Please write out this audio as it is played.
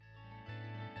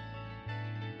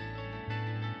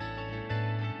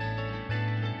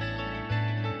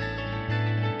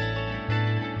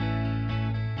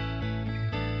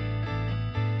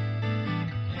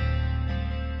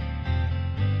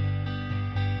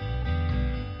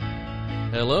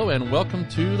Hello and welcome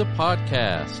to the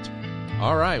podcast.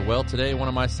 All right, well, today one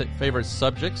of my favorite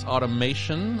subjects,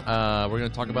 automation. We're going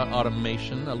to talk about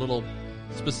automation, a little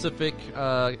specific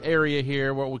area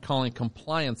here, what we're calling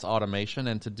compliance automation.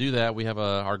 And to do that, we have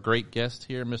our great guest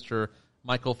here, Mr.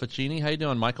 Michael Facini. How you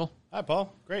doing, Michael? Hi,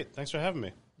 Paul. Great. Thanks for having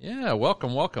me. Yeah,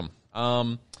 welcome. Well,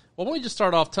 why don't we just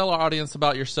start off, tell our audience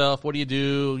about yourself. What do you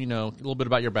do? You know, a little bit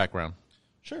about your background.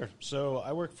 Sure. So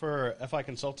I work for FI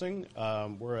Consulting.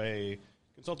 We're a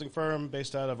consulting firm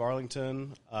based out of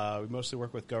Arlington. We mostly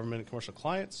work with government and commercial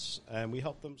clients, and we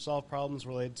help them solve problems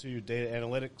related to data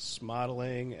analytics,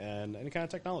 modeling, and any kind of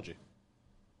technology.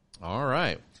 All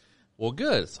right. Well,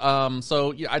 good.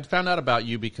 So I found out about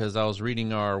you because I was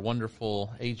reading our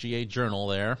wonderful AGA Journal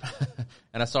there,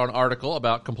 and I saw an article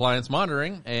about compliance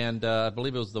monitoring, and I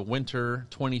believe it was the Winter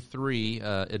 23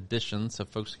 edition, so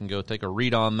folks can go take a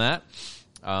read on that.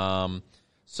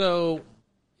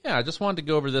 Yeah, I just wanted to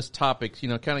go over this topic,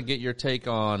 kind of get your take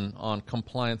on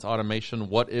compliance automation.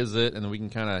 What is it? And then we can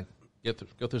kind of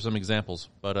go through some examples.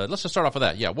 But let's just start off with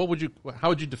that. Yeah, how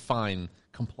would you define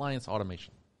compliance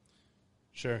automation?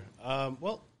 Sure.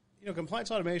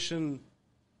 Compliance automation,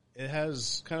 it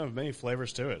has kind of many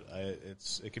flavors to it.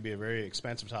 It could be a very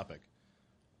expansive topic.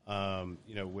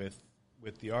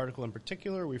 With the article in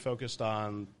particular, we focused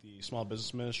on the Small Business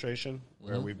Administration,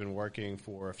 where we've been working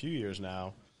for a few years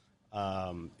now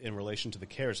in relation to the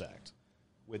CARES Act.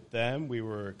 With them, we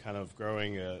were kind of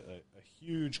growing a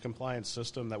huge compliance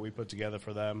system that we put together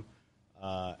for them,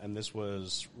 and this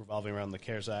was revolving around the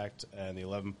CARES Act and the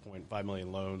 11.5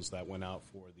 million loans that went out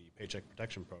for the Paycheck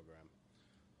Protection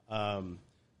Program.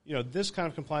 This kind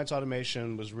of compliance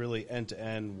automation was really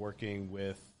end-to-end working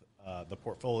with the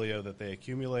portfolio that they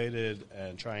accumulated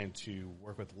and trying to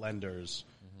work with lenders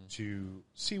to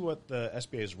see what the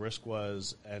SBA's risk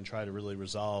was and try to really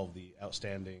resolve the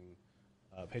outstanding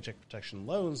paycheck protection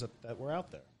loans that were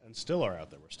out there and still are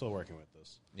out there. We're still working with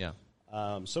this. Yeah.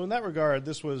 So in that regard,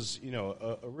 this was,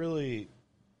 a really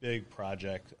big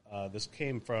project. This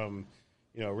came from,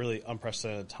 a really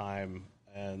unprecedented time,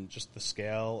 and just the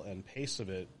scale and pace of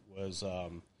it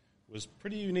was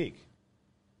pretty unique.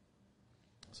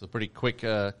 So pretty quick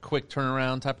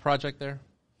turnaround type project there?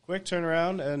 Quick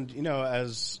turnaround, and,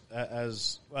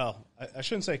 I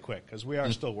shouldn't say quick, because we are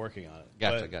still working on it.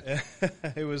 Gotcha.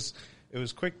 It was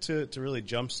quick to really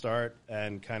jumpstart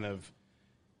and kind of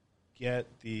get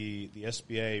the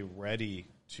SBA ready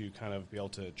to kind of be able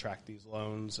to track these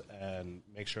loans and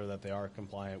make sure that they are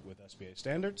compliant with SBA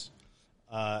standards,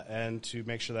 and to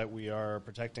make sure that we are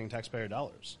protecting taxpayer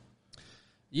dollars.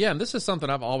 Yeah, and this is something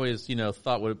I've always,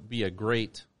 thought would be a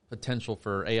great potential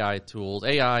for AI tools,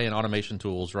 AI and automation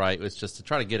tools, right? It's just to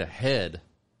try to get ahead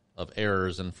of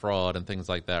errors and fraud and things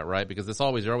like that, right? Because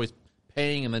you're always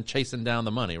paying and then chasing down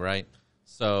the money, right?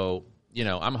 So,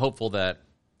 I'm hopeful that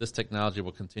this technology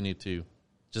will continue to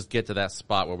just get to that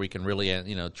spot where we can really,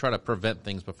 try to prevent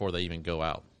things before they even go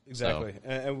out. Exactly. So.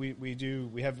 And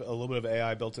we have a little bit of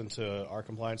AI built into our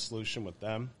compliance solution with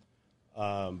them.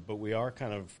 But we are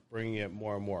kind of bringing it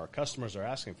more and more. Our customers are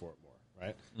asking for it more,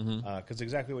 right? Because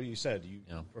exactly what you said, you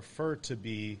prefer to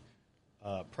be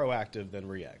proactive than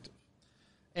reactive.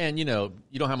 And, you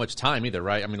don't have much time either,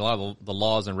 right? I mean, a lot of the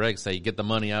laws and regs say you get the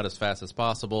money out as fast as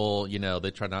possible.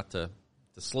 They try not to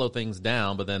slow things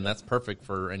down, but then that's perfect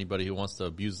for anybody who wants to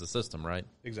abuse the system, right?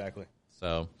 Exactly.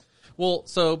 So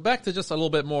back to just a little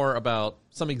bit more about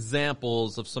some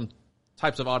examples of some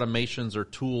types of automations or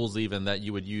tools even that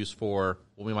you would use for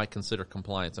what we might consider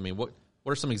compliance. I mean, what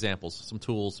are some examples, some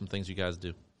tools, some things you guys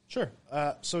do? Sure.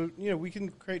 We can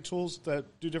create tools that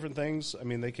do different things. I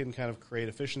mean, they can kind of create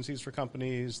efficiencies for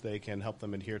companies. They can help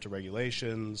them adhere to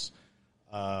regulations.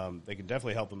 They can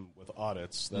definitely help them with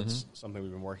audits. That's something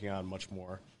we've been working on much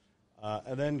more.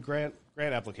 And then grant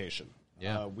application.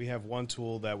 Yeah. We have one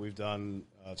tool that we've done.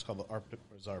 It's called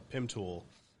our PIM tool.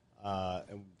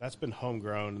 And that's been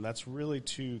homegrown, and that's really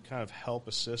to kind of help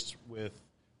assist with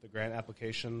the grant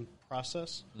application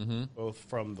process, both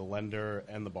from the lender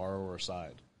and the borrower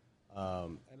side.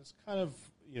 And it's kind of,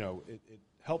 it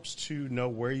helps to know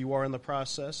where you are in the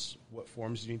process, what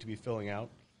forms you need to be filling out,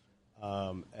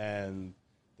 and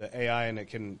the AI in it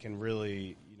can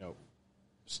really,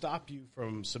 stop you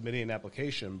from submitting an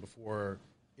application before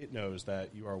it knows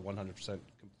that you are 100%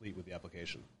 complete with the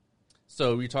application.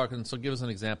 So give us an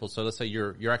example. So let's say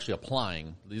you're actually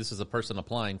applying. This is a person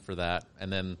applying for that,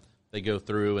 and then they go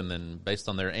through, and then based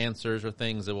on their answers or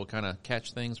things, it will kind of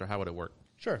catch things, or how would it work?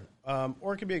 Sure.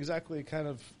 Or it can be exactly kind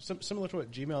of similar to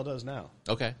what Gmail does now.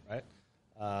 Okay. Right?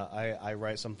 I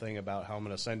write something about how I'm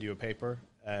going to send you a paper,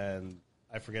 and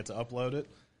I forget to upload it,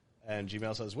 and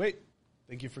Gmail says, wait,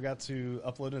 think you forgot to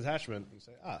upload an attachment. You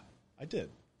say, I did.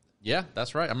 Yeah,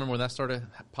 that's right. I remember when that started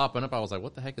popping up, I was like,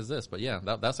 what the heck is this? But yeah,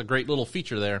 that's a great little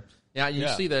feature there. Yeah, you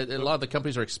see that a lot of the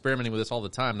companies are experimenting with this all the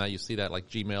time. Now you see that like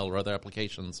Gmail or other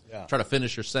applications try to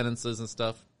finish your sentences and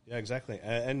stuff. Yeah, exactly.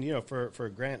 And you know, for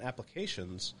grant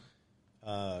applications,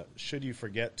 should you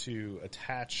forget to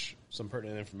attach some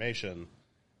pertinent information,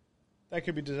 that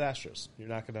could be disastrous. You're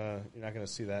not gonna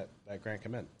see that grant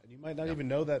come in, and you might not even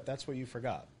know that that's what you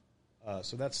forgot.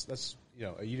 So that's you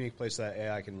know, a unique place that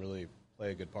AI can really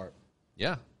play a good part.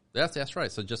 Yeah, that's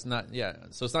right. So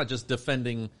so it's not just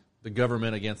defending the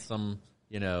government against some,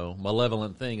 you know,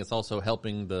 malevolent thing. It's also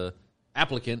helping the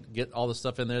applicant get all the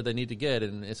stuff in there they need to get,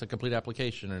 and it's a complete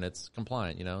application and it's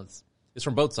compliant. You know, it's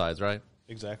from both sides, right?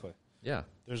 Exactly. Yeah.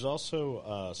 There's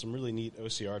also some really neat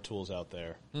OCR tools out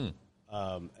there.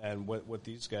 And what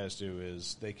these guys do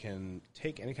is they can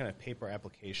take any kind of paper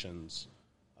applications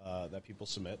that people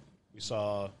submit.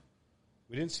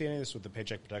 We didn't see any of this with the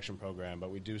Paycheck Protection Program,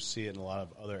 but we do see it in a lot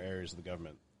of other areas of the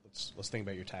government. Let's think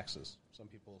about your taxes. Some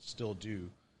people still do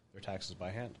their taxes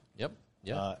by hand. Yep.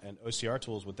 Yeah. And OCR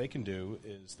tools, what they can do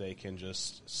is they can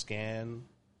just scan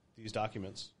these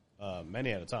documents,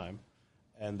 many at a time,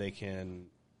 and they can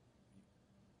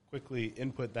quickly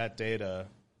input that data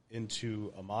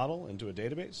into a model, into a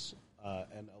database,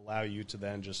 and allow you to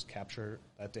then just capture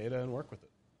that data and work with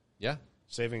it. Yeah.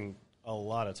 Saving a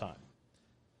lot of time.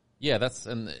 Yeah,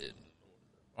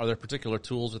 are there particular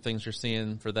tools or things you're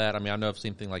seeing for that? I mean, I know I've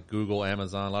seen things like Google,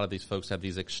 Amazon. A lot of these folks have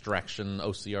these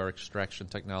OCR extraction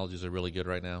technologies are really good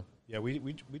right now. Yeah, we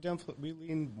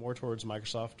lean more towards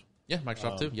Microsoft. Yeah,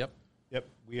 Microsoft too. Yep. Yep.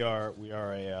 We are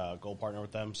a gold partner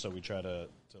with them, so we try to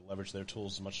leverage their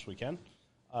tools as much as we can.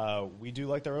 We do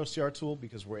like their OCR tool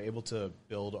because we're able to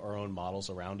build our own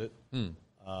models around it, and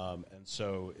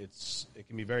so it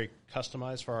can be very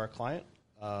customized for our client.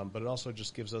 But it also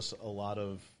just gives us a lot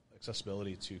of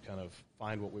accessibility to kind of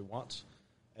find what we want.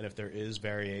 And if there is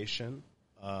variation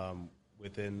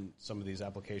within some of these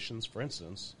applications, for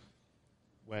instance,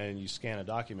 when you scan a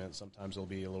document, sometimes it'll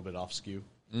be a little bit off skew.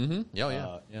 Mm-hmm.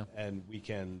 Yeah. And we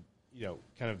can, you know,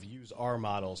 kind of use our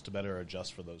models to better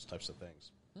adjust for those types of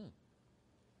things.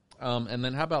 And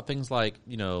then how about things like,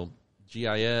 you know,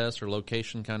 GIS or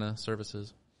location kind of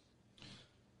services?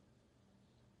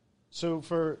 So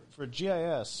for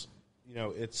GIS, you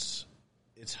know, it's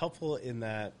helpful in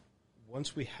that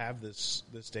once we have this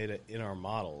data in our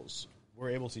models, we're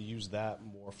able to use that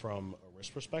more from a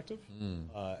risk perspective,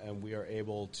 and we are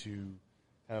able to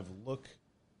kind of look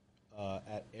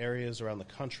at areas around the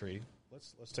country.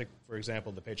 Let's take, for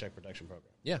example, the Paycheck Protection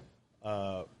Program.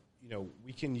 Yeah. You know,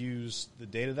 we can use the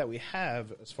data that we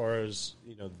have as far as,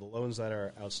 you know, the loans that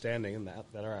are outstanding and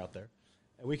that are out there,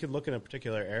 and we can look in a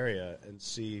particular area and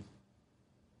see,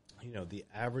 you know, the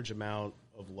average amount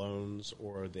of loans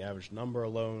or the average number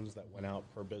of loans that went out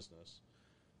per business.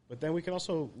 But then we can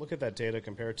also look at that data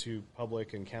compared to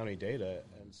public and county data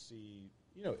and see,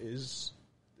 you know, does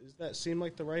that seem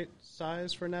like the right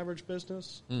size for an average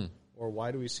business? Or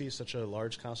why do we see such a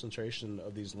large concentration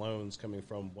of these loans coming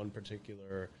from one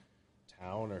particular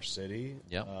town or city?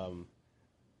 Yep.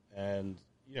 And,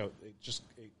 you know, it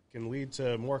can lead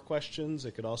to more questions.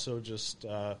 It could also just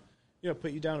you know,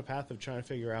 put you down a path of trying to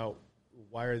figure out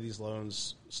why are these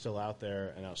loans still out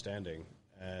there and outstanding,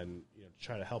 and, you know,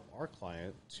 try to help our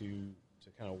client to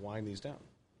kind of wind these down.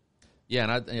 Yeah,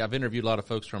 and I've interviewed a lot of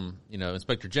folks from, you know,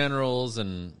 inspector generals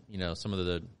and, you know, some of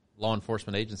the law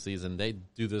enforcement agencies, and they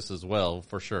do this as well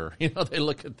for sure. You know, they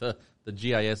look at the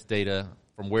GIS data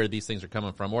from where these things are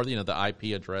coming from, or, you know, the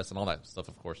IP address and all that stuff,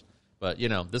 of course. But, you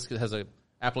know, this has a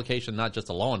application not just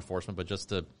to law enforcement, but just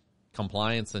to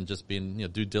compliance and just being, you know,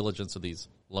 due diligence of these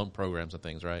loan programs and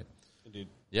things, right? Indeed.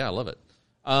 Yeah, I love it.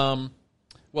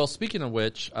 Well, speaking of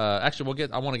which, actually,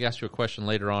 I want to ask you a question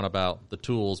later on about the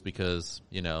tools because,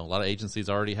 you know, a lot of agencies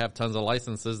already have tons of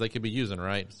licenses they could be using,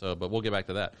 right? So, but we'll get back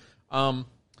to that. But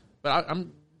I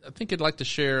think I'd like to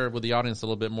share with the audience a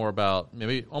little bit more about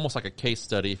maybe almost like a case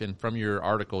study. And from your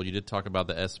article, you did talk about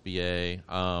the SBA.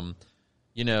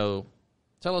 You know,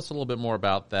 tell us a little bit more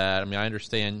about that. I mean, I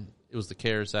understand it was the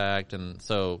CARES Act, and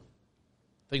so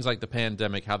things like the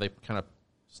pandemic, how they kind of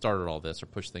started all this or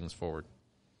pushed things forward.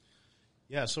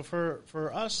 Yeah, so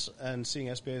for us and seeing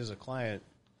SBA as a client,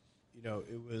 you know,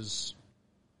 it was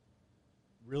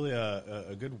really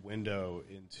a good window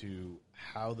into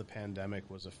how the pandemic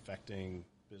was affecting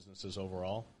businesses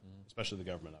overall, especially the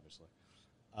government, obviously.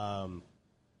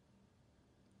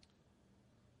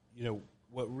 You know,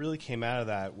 what really came out of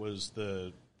that was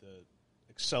the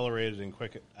accelerated and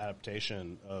quick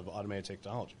adaptation of automated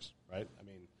technologies, right? I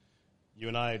mean, you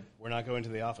and I, we're not going to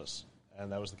the office.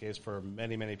 and that was the case for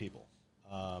many, many people.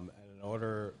 And in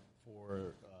order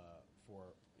for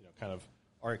kind of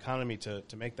our economy to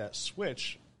make that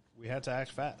switch, we had to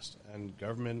act fast, and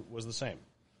government was the same.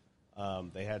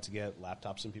 They had to get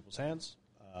laptops in people's hands.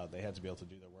 They had to be able to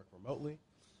do their work remotely.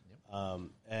 Yep.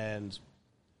 And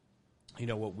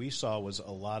what we saw was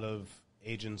a lot of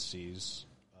agencies,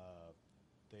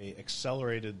 they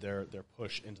accelerated their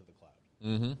push into the cloud.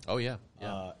 Mm-hmm. Oh, yeah.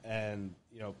 And,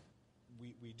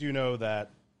 we do know that,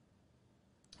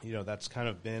 that's kind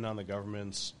of been on the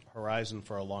government's horizon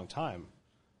for a long time.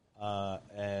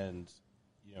 And,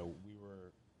 we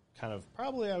were kind of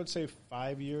probably, I would say,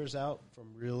 5 years out from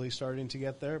really starting to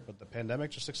get there, but the pandemic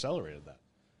just accelerated that.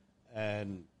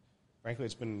 And frankly,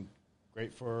 it's been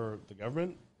great for the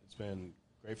government. It's been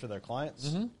great for their clients.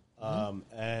 Mm-hmm.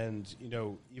 And,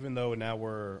 even though now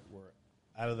we're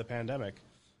out of the pandemic,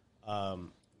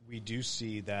 we do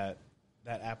see that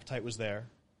appetite was there.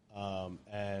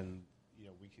 And,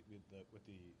 with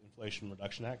the Inflation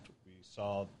Reduction Act, we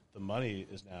saw the money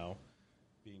is now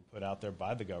being put out there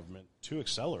by the government to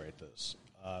accelerate this.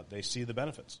 They see the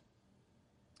benefits.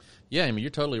 Yeah, I mean,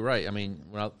 you're totally right. I mean,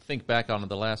 when I think back on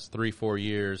the last 3-4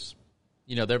 years,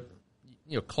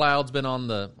 cloud's been on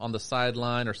the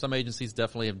sideline, or some agencies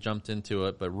definitely have jumped into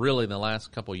it, but really in the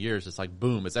last couple of years, it's like,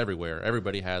 boom, it's everywhere.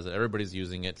 Everybody has it. Everybody's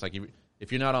using it. It's like,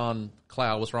 if you're not on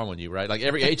cloud, what's wrong with you, right? Like,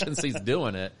 every agency's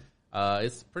doing it.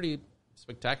 It's pretty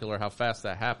spectacular how fast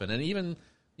that happened. And even,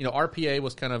 RPA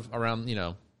was kind of around,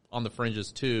 on the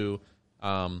fringes too,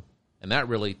 and that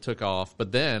really took off.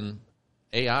 But then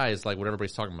AI is like what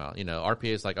everybody's talking about.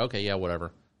 RPA is like, okay, yeah,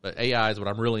 whatever. But AI is what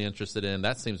I'm really interested in.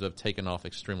 That seems to have taken off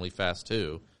extremely fast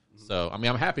too. Mm-hmm. So, I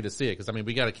mean, I'm happy to see it because,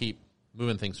 we got to keep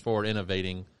moving things forward,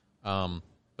 innovating.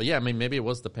 But yeah, maybe it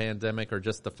was the pandemic or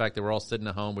just the fact that we're all sitting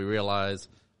at home. We realize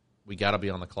we got to be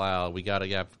on the cloud. We got to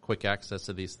have quick access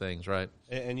to these things, right?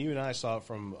 And you and I saw it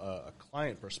from a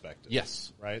client perspective.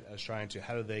 Yes. Right? As trying to,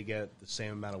 how do they get the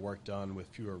same amount of work done with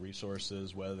fewer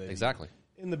resources, whether they exactly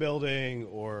in the building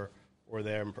or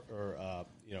there, or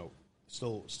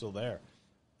still there.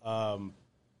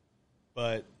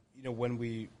 But when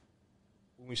we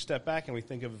step back and we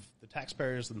think of the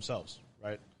taxpayers themselves,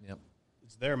 right? Yep.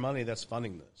 It's their money that's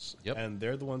funding this, yep. And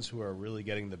they're the ones who are really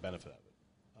getting the benefit of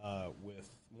it. With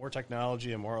more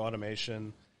technology and more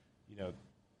automation, at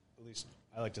least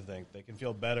I like to think they can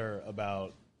feel better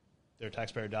about their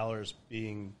taxpayer dollars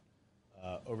being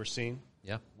overseen.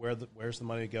 Yeah. Where's the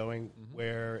money going? Mm-hmm.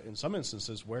 Where, in some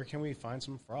instances, where can we find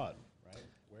some fraud? Right?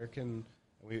 Where can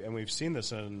we've seen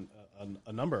this in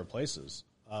a number of places.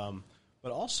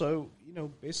 But also,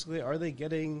 basically, are they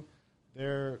getting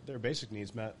their basic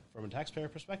needs met from a taxpayer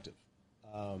perspective?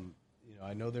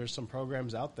 I know there's some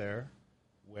programs out there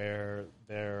where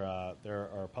there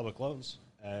are public loans,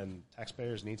 and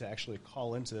taxpayers need to actually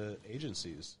call into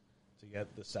agencies to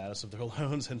get the status of their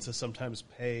loans and to sometimes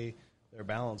pay their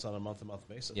balance on a month-to-month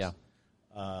basis. Yeah.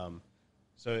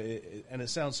 So it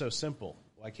sounds so simple.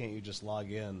 Why can't you just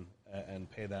log in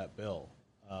and pay that bill?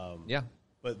 Yeah.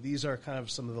 But these are kind of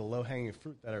some of the low-hanging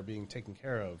fruit that are being taken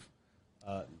care of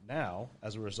now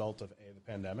as a result of the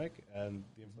pandemic and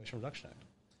the Inflation Reduction Act.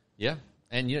 Yeah.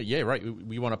 And, right.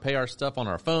 We want to pay our stuff on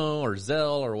our phone or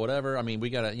Zelle or whatever. I mean, we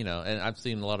got to, and I've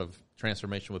seen a lot of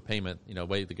transformation with payment,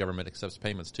 way the government accepts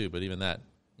payments too, but even that,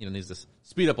 needs to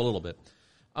speed up a little bit.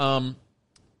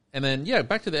 And then,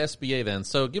 back to the SBA then.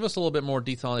 So give us a little bit more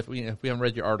detail if we haven't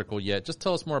read your article yet. Just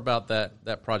tell us more about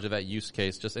that project, that use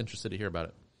case. Just interested to hear about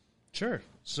it. Sure.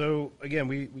 So, again,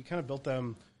 we kind of built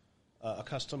them a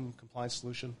custom compliance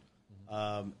solution,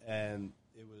 and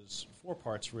it was 4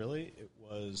 parts, really. It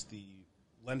was the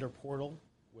lender portal,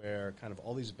 where kind of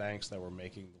all these banks that were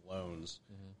making the loans,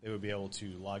 they would be able to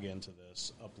log into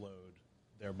this, upload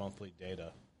their monthly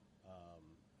data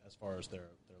as far as their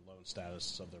loan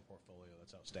status of their portfolio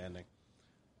that's outstanding.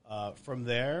 From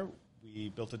there, we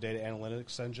built a data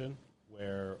analytics engine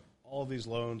where all of these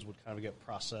loans would kind of get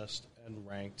processed and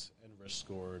ranked and risk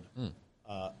scored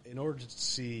in order to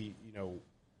see,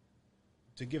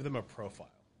 to give them a profile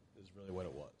is really what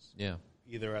it was. Yeah.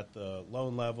 Either at the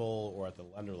loan level or at the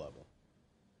lender level.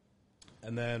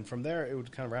 And then from there, it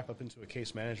would kind of wrap up into a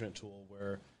case management tool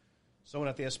where someone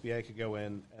at the SBA could go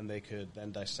in and they could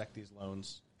then dissect these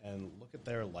loans and look at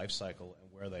their life cycle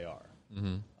and where they are.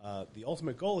 Mm-hmm. The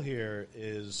ultimate goal here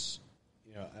is,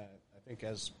 I think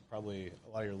as probably a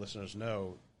lot of your listeners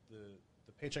know,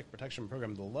 the Paycheck Protection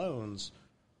Program, the loans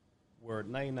were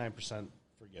 99%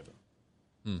 forgiven.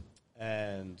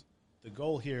 And the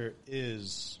goal here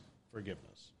is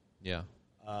forgiveness. Yeah.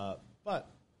 But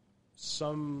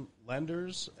some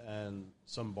lenders and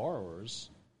some borrowers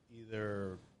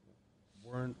either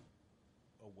weren't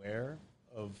aware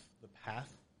of the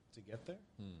path to get there,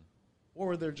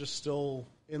 or they're just still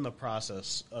in the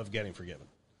process of getting forgiven.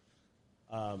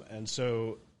 And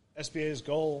so SBA's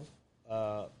goal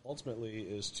ultimately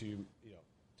is to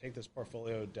take this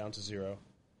portfolio down to zero,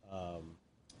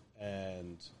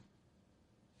 and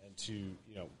to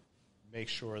make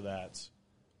sure that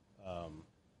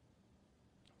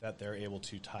that they're able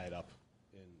to tie it up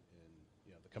in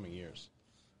the coming years.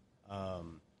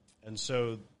 And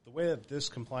so the way that this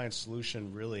compliance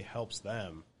solution really helps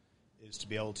them is to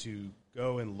be able to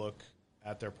go and look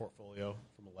at their portfolio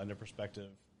from a lender perspective,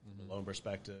 from a loan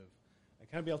perspective, and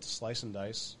kind of be able to slice and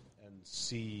dice and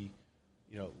see,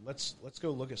 let's go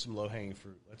look at some low-hanging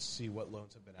fruit. Let's see what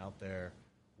loans have been out there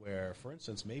where, for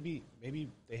instance, maybe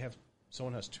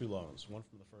someone has two loans, one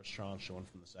from the first tranche and one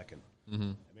from the second.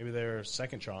 And maybe their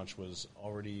second tranche was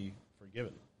already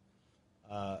forgiven.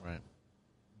 Right.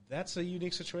 That's a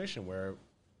unique situation where,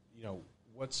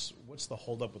 what's the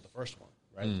holdup with the first one,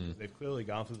 right? Because they've clearly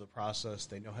gone through the process.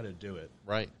 They know how to do it.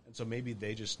 Right. And so maybe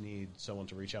they just need someone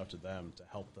to reach out to them to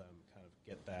help them kind of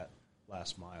get that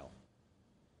last mile.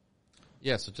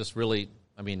 Yeah, so just really,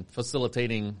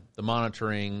 facilitating the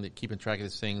monitoring, keeping track of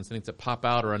these things that pop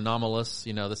out or anomalous,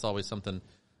 that's always something.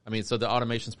 So the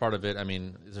automation's part of it.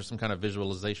 Is there some kind of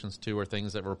visualizations too, or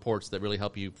things that reports that really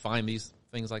help you find these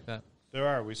things like that? There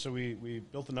are. We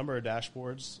built a number of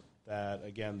dashboards that,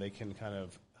 again, they can kind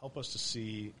of help us to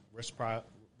see risk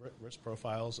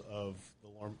profiles of the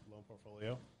loan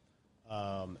portfolio,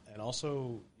 and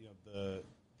also the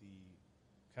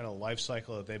kind of life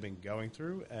cycle that they've been going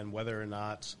through, and whether or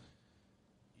not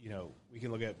we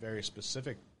can look at very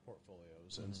specific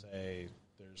portfolios and say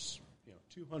there's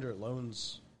 200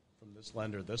 loans from this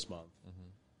lender this month.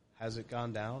 Has it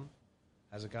gone down?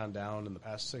 Has it gone down in the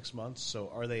past 6 months?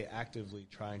 So are they actively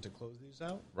trying to close these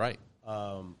out? Right.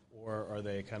 Or are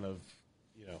they kind of,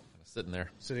 sitting there,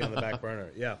 sitting on the back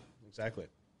burner? Yeah, exactly.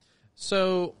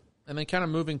 So, and then kind of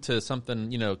moving to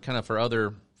something, kind of for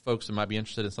other folks who might be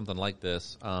interested in something like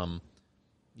this,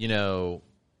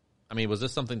 was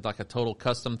this something like a total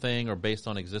custom thing or based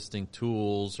on existing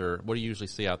tools, or what do you usually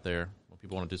see out there when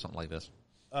people want to do something like this?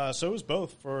 So it was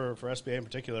both for SBA in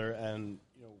particular, and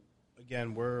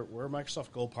again, we're a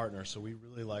Microsoft Gold partner, so we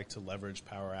really like to leverage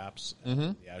Power Apps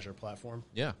and the Azure platform.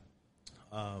 Yeah.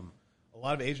 A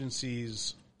lot of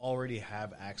agencies already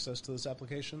have access to this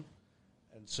application,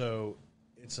 and so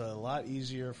it's a lot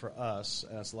easier for us,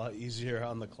 and it's a lot easier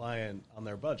on the client on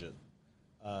their budget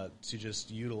to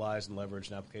just utilize and leverage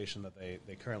an application that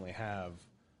they currently have,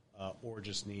 or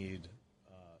just need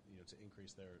to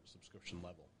increase their subscription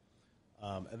level.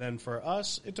 And then for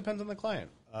us, it depends on the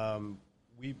client.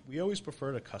 We always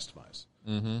prefer to customize.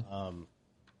 Kind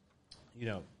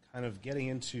of getting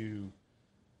into,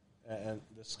 and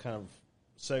this kind of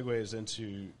segues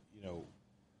into,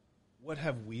 what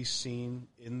have we seen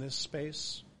in this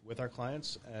space with our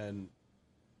clients, and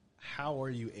how are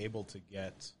you able to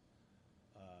get,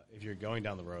 if you're going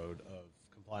down the road of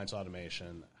compliance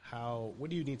automation, what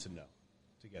do you need to know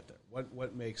to get there?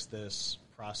 What makes this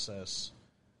process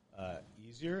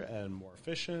easier and more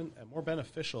efficient and more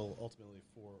beneficial ultimately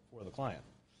for the client?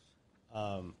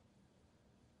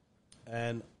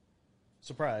 And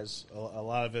surprise, a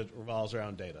lot of it revolves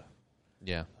around data.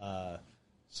 Yeah.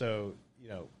 So,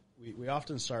 we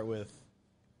often start with,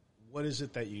 what is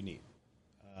it that you need?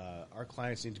 Our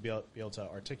clients need to be able to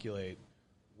articulate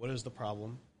what is the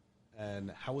problem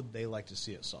and how would they like to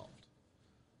see it solved.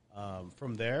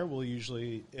 From there, we'll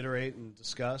usually iterate and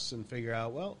discuss and figure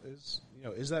out, is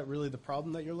that really the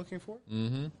problem that you're looking for?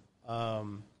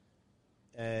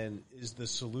 And is the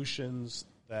solutions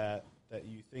that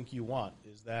you think you want,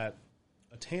 is that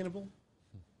attainable?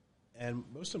 And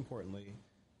most importantly,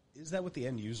 is that what the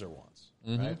end user wants?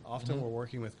 Right? Often we're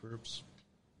working with groups,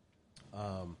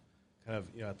 kind of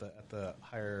at the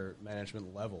higher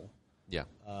management level. Yeah.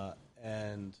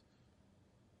 And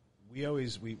we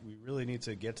really need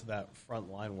to get to that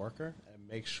frontline worker and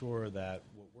make sure that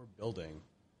what we're building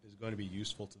is going to be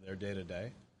useful to their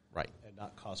day-to-day, right, and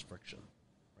not cause friction,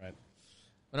 right?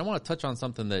 And I want to touch on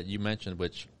something that you mentioned,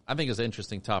 which I think is an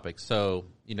interesting topic. So,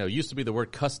 used to be the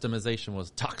word customization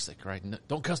was toxic, right?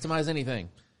 Don't customize anything.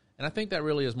 And I think that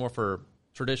really is more for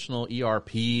traditional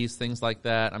ERPs, things like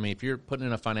that. If you're putting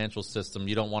in a financial system,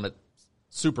 you don't want it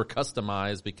super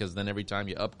customized, because then every time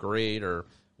you upgrade or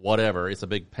whatever, it's a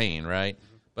big pain, right?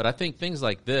 But I think things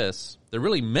like this, they're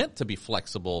really meant to be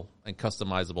flexible and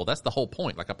customizable. That's the whole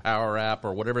point, like a Power App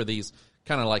or whatever these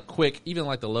kind of like quick, even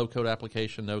like the low-code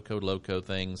application, no-code, low-code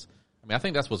things. I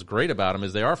think that's what's great about them,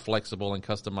 is they are flexible and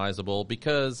customizable,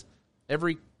 because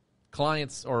every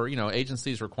clients or,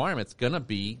 agencies' requirements going to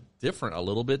be different, a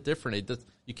little bit different.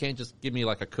 You can't just give me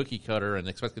like a cookie cutter and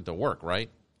expect it to work, right?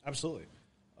 Absolutely.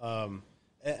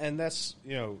 And that's,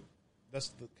 that's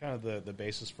the kind of the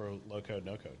basis for low code,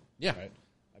 no code. Yeah. Right?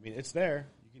 I mean, it's there.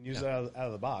 You can use it out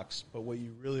of the box, but what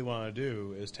you really want to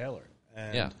do is tailor.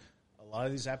 And a lot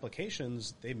of these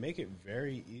applications, they make it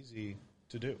very easy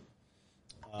to do.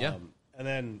 And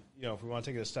then, if we want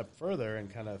to take it a step further and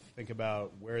kind of think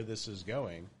about where this is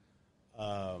going,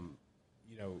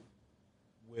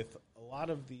 with a lot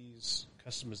of these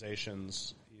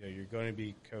customizations, you're going to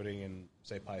be coding in,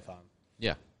 say, Python.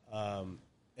 Yeah.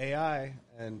 AI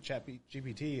and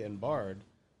ChatGPT and Bard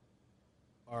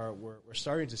we're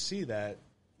starting to see that,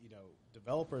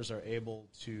 developers are able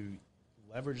to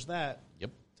leverage that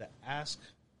to ask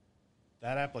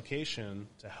that application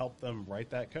to help them write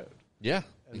that code. Yeah,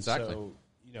 and exactly. So,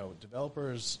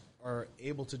 developers are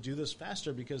able to do this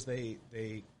faster because they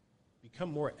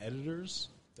become more editors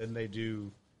than they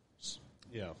do,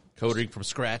 coding from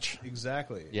scratch.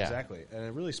 Exactly, exactly. And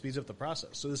it really speeds up the process.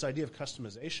 So this idea of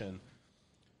customization,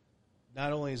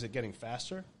 not only is it getting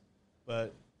faster,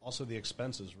 but also the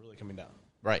expense is really coming down.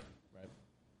 Right.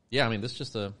 Yeah, this is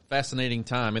just a fascinating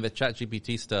time. The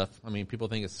ChatGPT stuff, people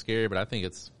think it's scary, but I think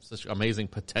it's such amazing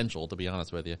potential, to be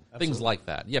honest with you. Absolutely. Things like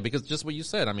that. Yeah, because just what you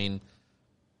said,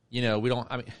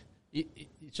 it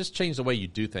just changed the way you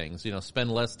do things.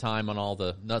 Spend less time on all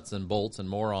the nuts and bolts and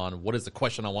more on what is the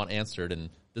question I want answered, and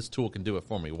this tool can do it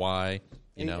for me. Why?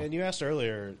 And you asked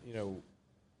earlier,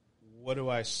 what do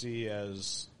I see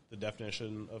as the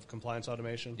definition of compliance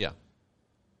automation? Yeah.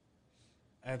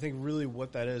 And I think really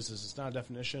what that is it's not a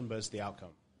definition, but it's the outcome,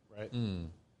 right?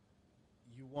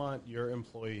 You want your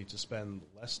employee to spend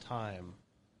less time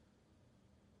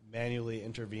manually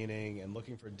intervening and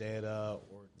looking for data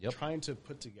or trying to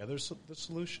put together the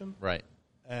solution. Right.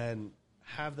 And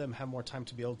have them have more time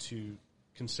to be able to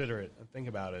consider it and think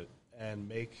about it and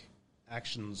make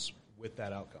actions with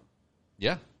that outcome.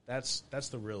 Yeah. That's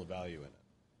the real value in it.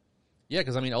 Yeah,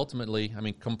 because, ultimately,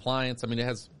 compliance,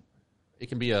 it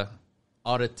can be a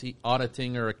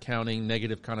auditing or accounting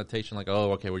negative connotation, like,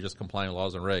 oh, okay, we're just complying with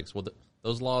laws and regs. Well,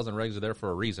 those laws and regs are there for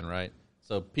a reason, right?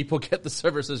 So people get the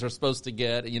services they're supposed to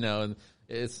get, and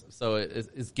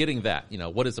it's getting that.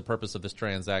 What is the purpose of this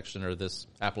transaction or this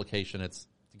application? It's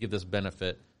to give this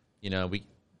benefit.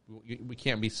 We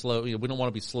can't be slow. We don't want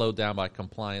to be slowed down by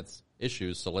compliance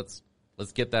issues. So let's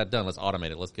get that done. Let's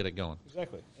automate it. Let's get it going.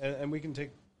 Exactly, and we can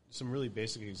take some really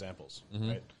basic examples,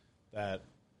 right? That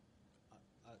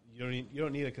you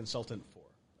don't need a consultant for.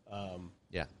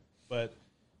 But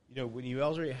when you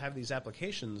already have these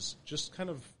applications, just kind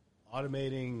of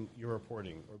automating your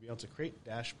reporting or be able to create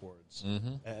dashboards,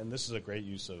 and this is a great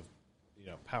use of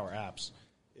Power Apps,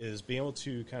 is being able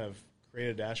to kind of create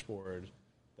a dashboard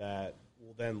that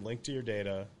will then link to your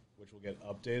data, which will get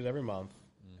updated every month,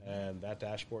 and that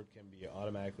dashboard can be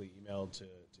automatically emailed to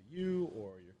you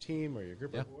or your team or your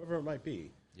group or whoever it might be.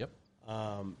 Yep.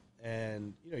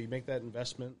 And you make that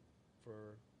investment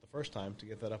for the first time to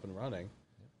get that up and running,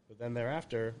 but then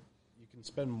thereafter you can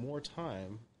spend more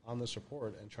time on this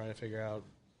report and trying to figure out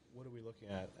what are we looking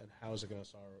at and how is it going to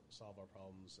solve our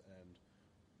problems and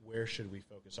where should we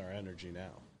focus our energy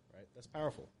now, right? That's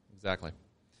powerful. Exactly.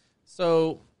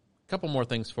 So a couple more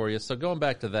things for you. So going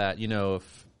back to that,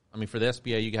 for the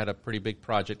SBA, you had a pretty big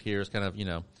project here. It's kind of,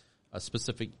 a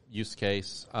specific use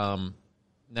case.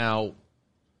 Now,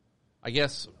 I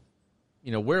guess,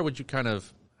 where would you kind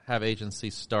of have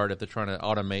agencies start if they're trying to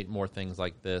automate more things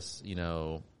like this?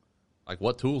 Like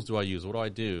what tools do I use? What do I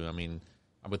do?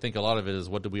 I would think a lot of it is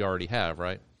what do we already have,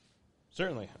 right?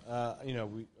 Certainly. I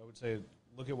would say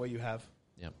look at what you have.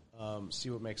 Yep. See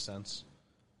what makes sense.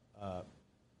 I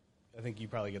think you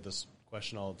probably get this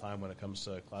question all the time when it comes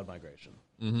to cloud migration.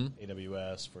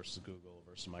 AWS versus Google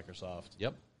versus Microsoft.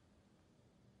 Yep.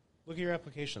 Look at your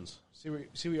applications. See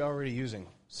what you're already using.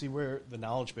 See where the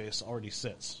knowledge base already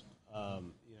sits.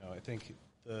 I think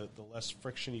the less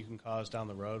friction you can cause down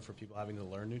the road for people having to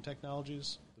learn new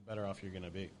technologies, the better off you're going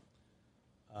to be.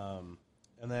 And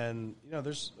then,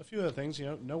 there's a few other things.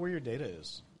 Know where your data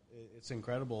is. It's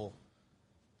incredible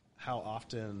how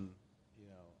often,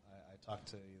 I talk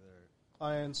to either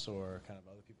clients or kind of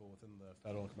other people within the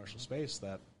federal and commercial space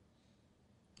that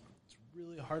it's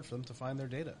really hard for them to find their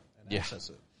data and access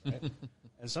it. Right?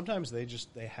 And sometimes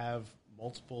they have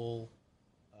multiple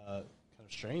kind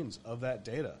of strains of that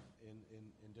data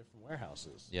in different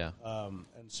warehouses. Yeah. And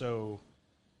so,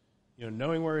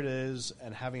 knowing where it is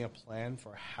and having a plan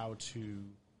for how to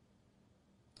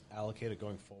allocate it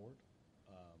going forward,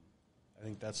 I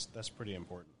think that's pretty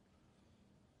important.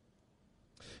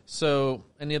 So,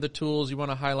 any other tools you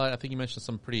want to highlight? I think you mentioned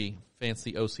some pretty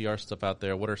fancy OCR stuff out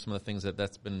there. What are some of the things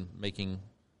that's been making,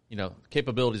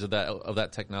 capabilities of that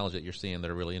technology that you're seeing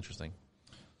that are really interesting?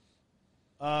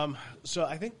 So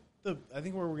I think where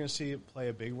we're going to see it play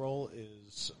a big role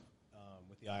is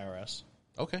with the IRS.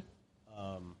 Okay.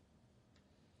 I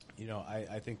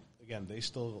think again they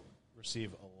still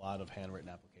receive a lot of handwritten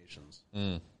applications,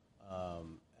 and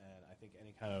I think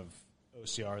any kind of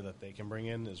OCR that they can bring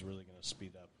in is really going to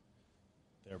speed up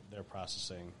their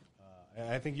processing.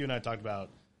 I think you and I talked about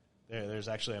there's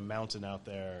actually a mountain out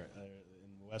there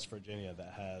in West Virginia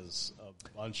that has a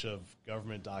bunch of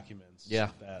government documents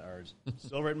that are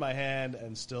still written by hand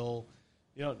and still,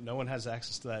 no one has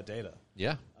access to that data.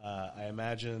 Yeah. I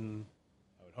would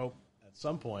hope at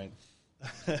some point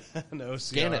an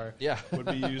OCR would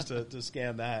be used to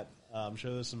scan that. I'm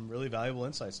sure there's some really valuable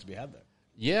insights to be had there.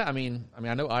 Yeah, I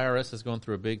know IRS is going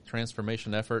through a big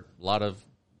transformation effort. A lot of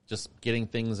just getting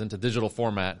things into digital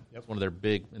format. Yep. It's one of their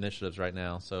big initiatives right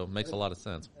now, so it makes a lot of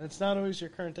sense. And it's not always your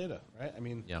current data, right?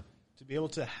 To be able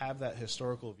to have that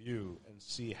historical view and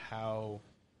see how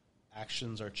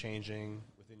actions are changing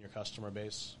within your customer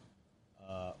base,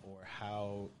 or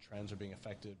how trends are being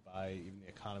affected by even the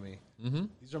economy. Mm-hmm.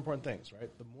 These are important things, right?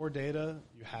 The more data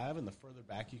you have and the further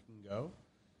back you can go,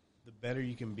 the better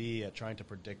you can be at trying to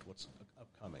predict what's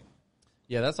upcoming.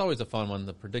 Yeah, that's always a fun one,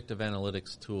 the predictive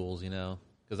analytics tools,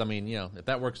 Because, if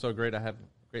that works so great, I have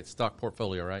a great stock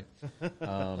portfolio, right?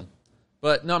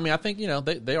 But, no, I think,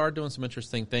 they are doing some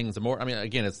interesting things. The more,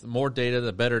 again, it's the more data,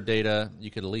 the better data. You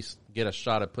could at least get a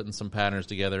shot at putting some patterns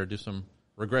together, do some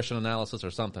regression analysis or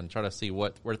something, try to see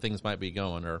where things might be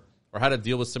going or how to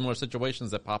deal with similar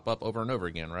situations that pop up over and over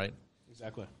again, right?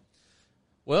 Exactly.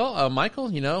 Well, Michael,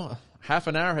 half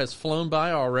an hour has flown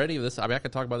by already. I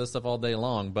could talk about this stuff all day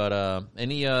long, but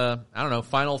any,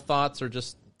 final thoughts or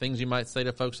just things you might say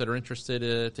to folks that are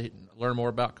interested to learn more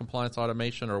about compliance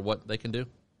automation or what they can do?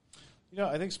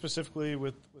 I think specifically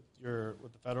with the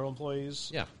federal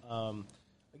employees. Yeah.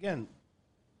 Again,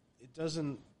 it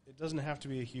doesn't have to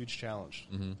be a huge challenge.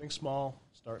 Mm-hmm. Think small,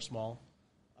 start small.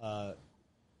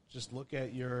 Just look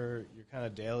at your kind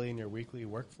of daily and your weekly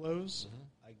workflows.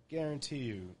 Mm-hmm. I guarantee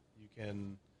you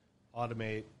can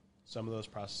automate some of those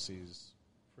processes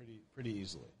pretty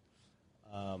easily.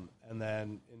 And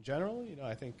then in general,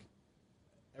 I think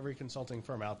every consulting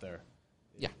firm out there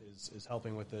is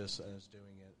helping with this and is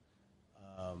doing it.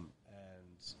 And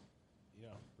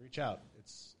reach out.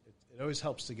 It always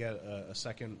helps to get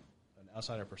an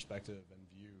outsider perspective and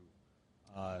view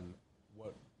on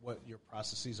what your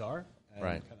processes are and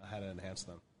kind of how to enhance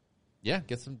them. Yeah,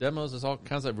 get some demos. There's all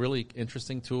kinds of really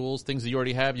interesting tools. Things that you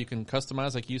already have you can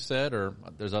customize, like you said, or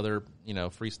there's other,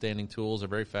 freestanding tools. They're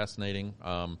very fascinating.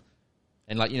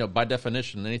 And by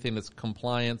definition, anything that's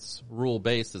compliance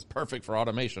rule-based is perfect for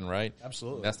automation, right?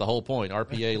 Absolutely. That's the whole point.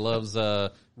 RPA loves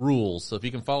rules. So if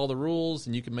you can follow the rules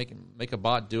and you can make a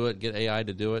bot do it, get AI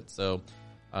to do it. So,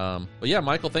 but yeah,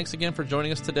 Michael, thanks again for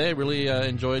joining us today. Really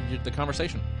enjoyed the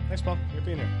conversation. Thanks, Paul. Great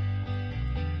being here.